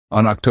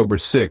On October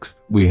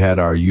 6th, we had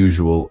our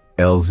usual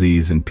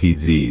LZs and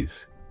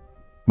PZs.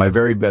 My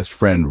very best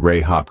friend Ray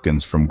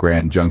Hopkins from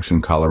Grand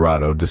Junction,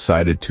 Colorado,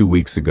 decided 2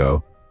 weeks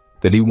ago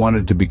that he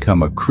wanted to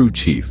become a crew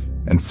chief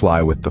and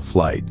fly with the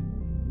flight.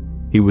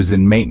 He was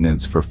in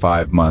maintenance for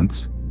 5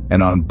 months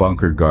and on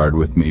bunker guard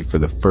with me for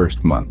the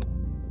first month.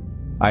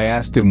 I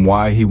asked him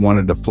why he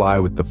wanted to fly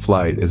with the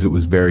flight, as it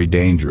was very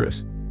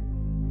dangerous.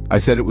 I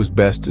said it was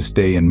best to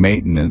stay in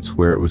maintenance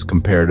where it was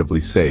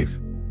comparatively safe.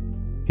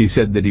 He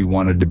said that he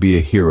wanted to be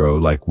a hero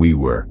like we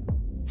were,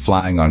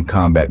 flying on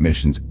combat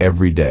missions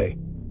every day.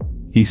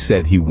 He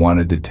said he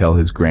wanted to tell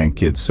his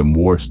grandkids some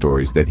war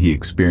stories that he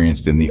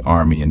experienced in the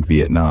Army in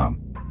Vietnam.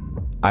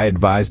 I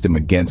advised him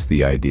against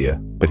the idea,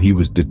 but he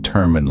was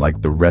determined,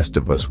 like the rest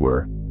of us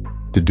were,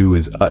 to do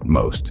his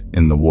utmost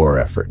in the war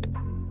effort.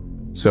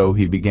 So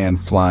he began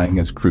flying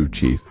as crew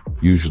chief,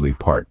 usually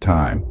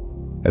part-time,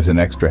 as an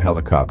extra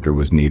helicopter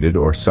was needed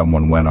or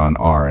someone went on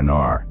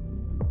R&R.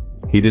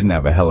 He didn't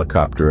have a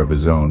helicopter of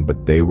his own,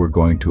 but they were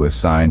going to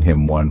assign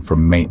him one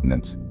from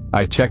maintenance.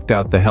 I checked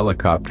out the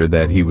helicopter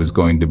that he was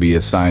going to be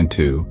assigned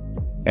to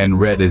and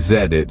read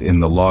it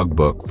in the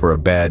logbook for a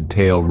bad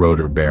tail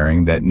rotor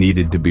bearing that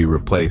needed to be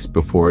replaced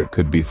before it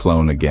could be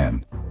flown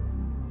again.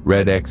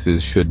 Red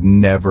X's should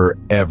never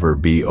ever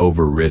be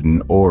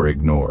overridden or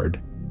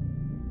ignored.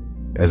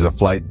 As a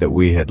flight that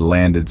we had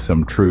landed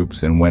some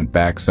troops and went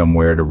back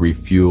somewhere to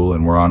refuel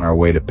and were on our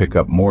way to pick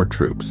up more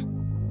troops.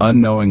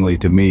 Unknowingly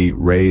to me,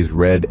 Ray's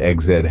Red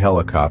XZ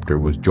helicopter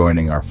was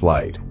joining our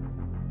flight.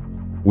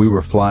 We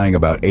were flying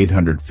about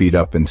 800 feet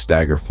up in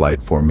stagger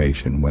flight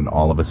formation when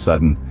all of a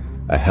sudden,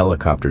 a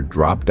helicopter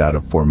dropped out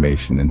of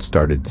formation and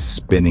started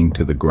spinning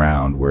to the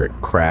ground, where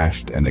it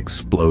crashed and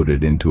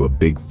exploded into a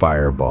big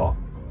fireball.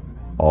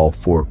 All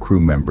 4 crew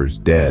members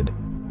dead.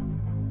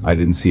 I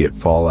didn't see it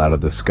fall out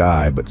of the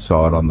sky, but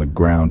saw it on the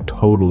ground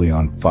totally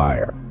on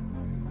fire.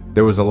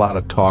 There was a lot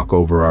of talk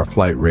over our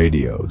flight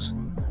radios.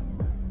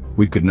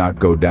 We could not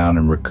go down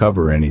and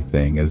recover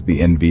anything, as the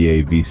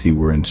NVA-VC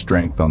were in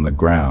strength on the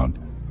ground,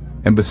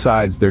 and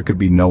besides, there could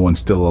be no one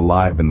still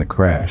alive in the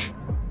crash.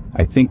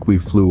 I think we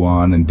flew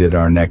on and did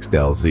our next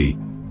LZ.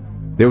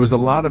 There was a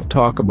lot of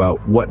talk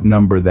about what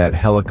number that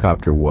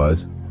helicopter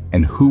was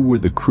and who were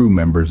the crew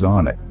members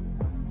on it.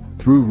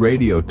 Through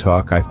radio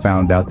talk, I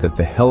found out that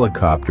the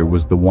helicopter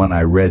was the one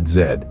I read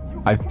Zed.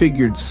 I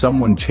figured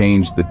someone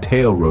changed the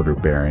tail rotor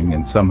bearing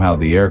and somehow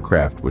the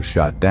aircraft was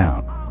shot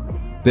down.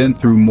 Then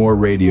through more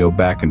radio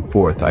back and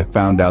forth, I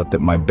found out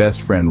that my best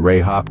friend Ray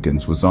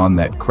Hopkins was on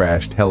that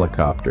crashed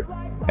helicopter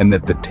and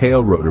that the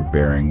tail rotor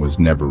bearing was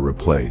never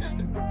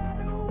replaced.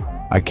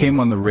 I came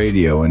on the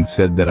radio and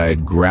said that I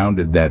had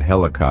grounded that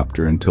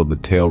helicopter until the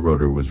tail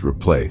rotor was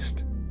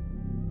replaced.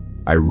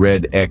 I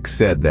Red X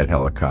said that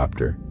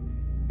helicopter,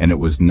 and it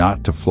was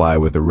not to fly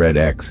with a Red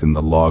X in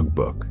the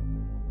logbook.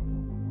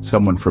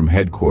 Someone from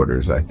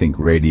headquarters, I think,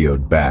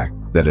 radioed back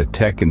that a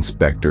tech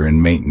inspector in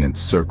maintenance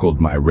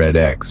circled my Red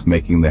X,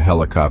 making the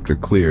helicopter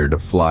clear to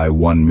fly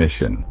one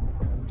mission.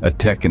 A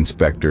tech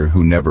inspector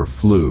who never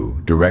flew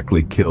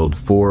directly killed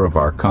 4 of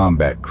our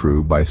combat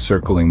crew by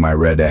circling my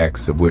Red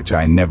X, of which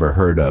I never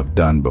heard of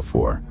done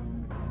before.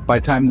 By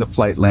the time the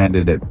flight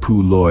landed at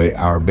Pu Loi,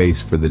 our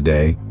base for the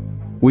day,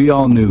 we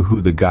all knew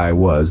who the guy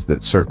was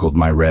that circled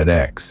my Red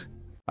X.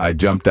 I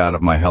jumped out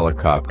of my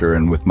helicopter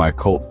and with my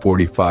Colt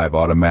 45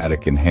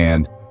 automatic in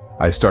hand,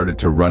 I started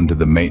to run to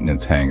the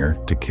maintenance hangar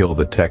to kill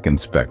the tech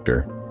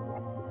inspector.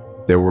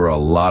 There were a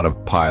lot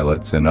of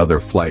pilots and other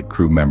flight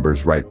crew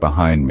members right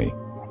behind me.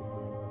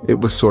 It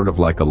was sort of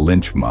like a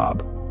lynch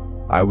mob.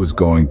 I was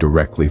going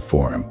directly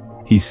for him.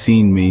 He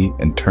seen me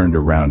and turned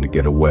around to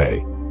get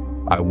away.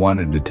 I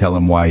wanted to tell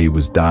him why he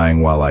was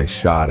dying while I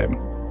shot him,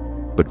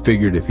 but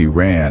figured if he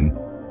ran,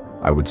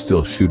 I would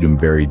still shoot him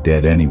very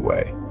dead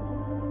anyway.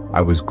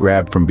 I was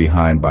grabbed from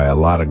behind by a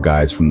lot of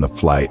guys from the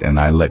flight and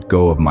I let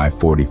go of my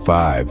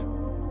 45.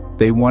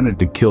 They wanted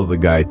to kill the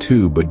guy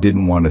too, but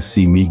didn't want to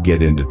see me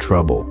get into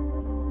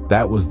trouble.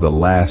 That was the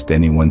last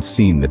anyone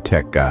seen the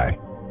tech guy.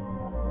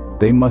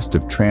 They must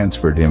have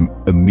transferred him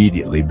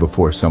immediately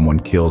before someone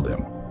killed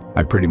him.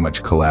 I pretty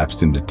much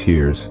collapsed into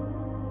tears.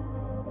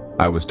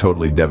 I was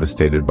totally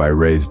devastated by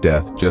Ray's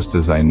death, just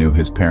as I knew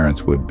his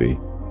parents would be.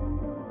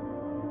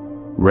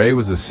 Ray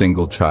was a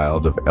single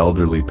child of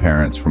elderly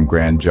parents from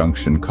Grand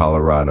Junction,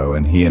 Colorado,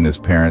 and he and his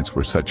parents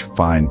were such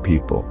fine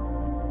people.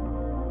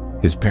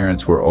 His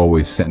parents were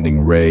always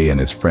sending Ray and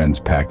his friends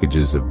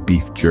packages of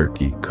beef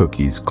jerky,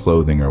 cookies,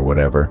 clothing, or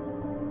whatever.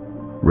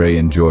 Ray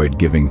enjoyed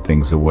giving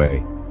things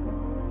away.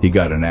 He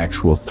got an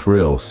actual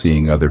thrill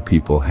seeing other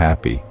people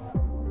happy.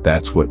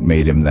 That's what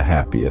made him the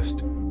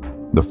happiest.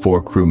 The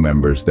 4 crew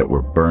members that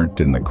were burnt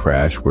in the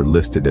crash were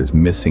listed as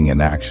missing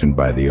in action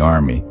by the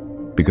Army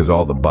because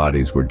all the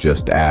bodies were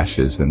just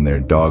ashes and their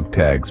dog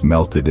tags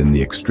melted in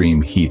the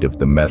extreme heat of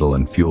the metal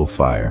and fuel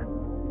fire.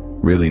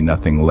 Really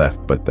nothing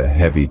left but the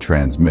heavy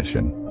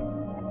transmission.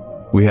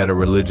 We had a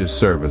religious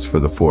service for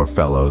the 4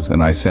 fellows,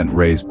 and I sent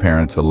Ray's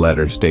parents a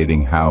letter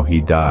stating how he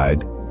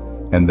died,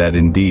 and that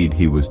indeed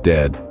he was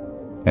dead,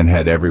 and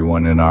had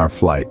everyone in our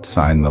flight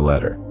sign the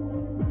letter.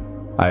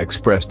 I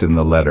expressed in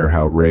the letter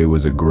how Ray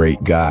was a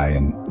great guy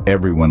and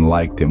everyone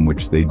liked him,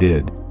 which they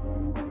did.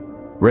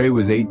 Ray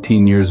was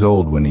 18 years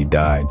old when he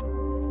died.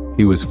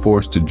 He was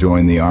forced to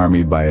join the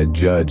army by a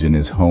judge in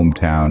his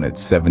hometown at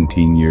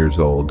 17 years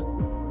old.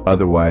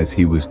 Otherwise,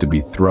 he was to be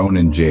thrown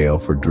in jail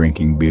for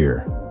drinking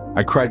beer.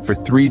 I cried for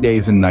 3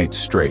 days and nights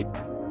straight.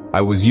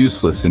 I was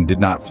useless and did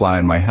not fly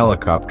in my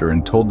helicopter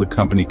and told the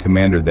company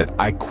commander that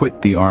I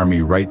quit the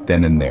army right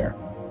then and there.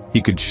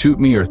 He could shoot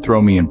me or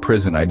throw me in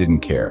prison, I didn't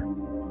care.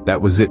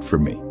 That was it for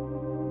me.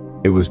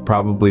 It was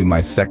probably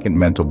my second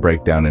mental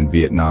breakdown in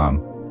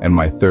Vietnam and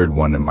my third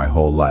one in my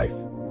whole life.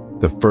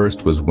 The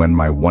first was when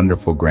my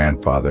wonderful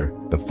grandfather,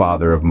 the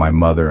father of my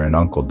mother and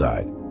uncle,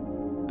 died.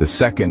 The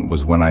second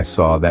was when I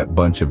saw that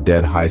bunch of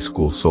dead high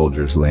school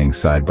soldiers laying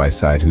side by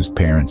side whose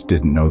parents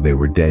didn't know they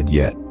were dead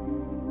yet.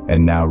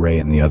 And now Ray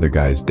and the other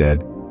guy's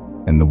dead,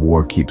 and the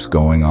war keeps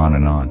going on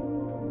and on.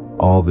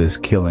 All this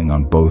killing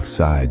on both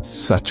sides,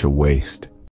 such a waste.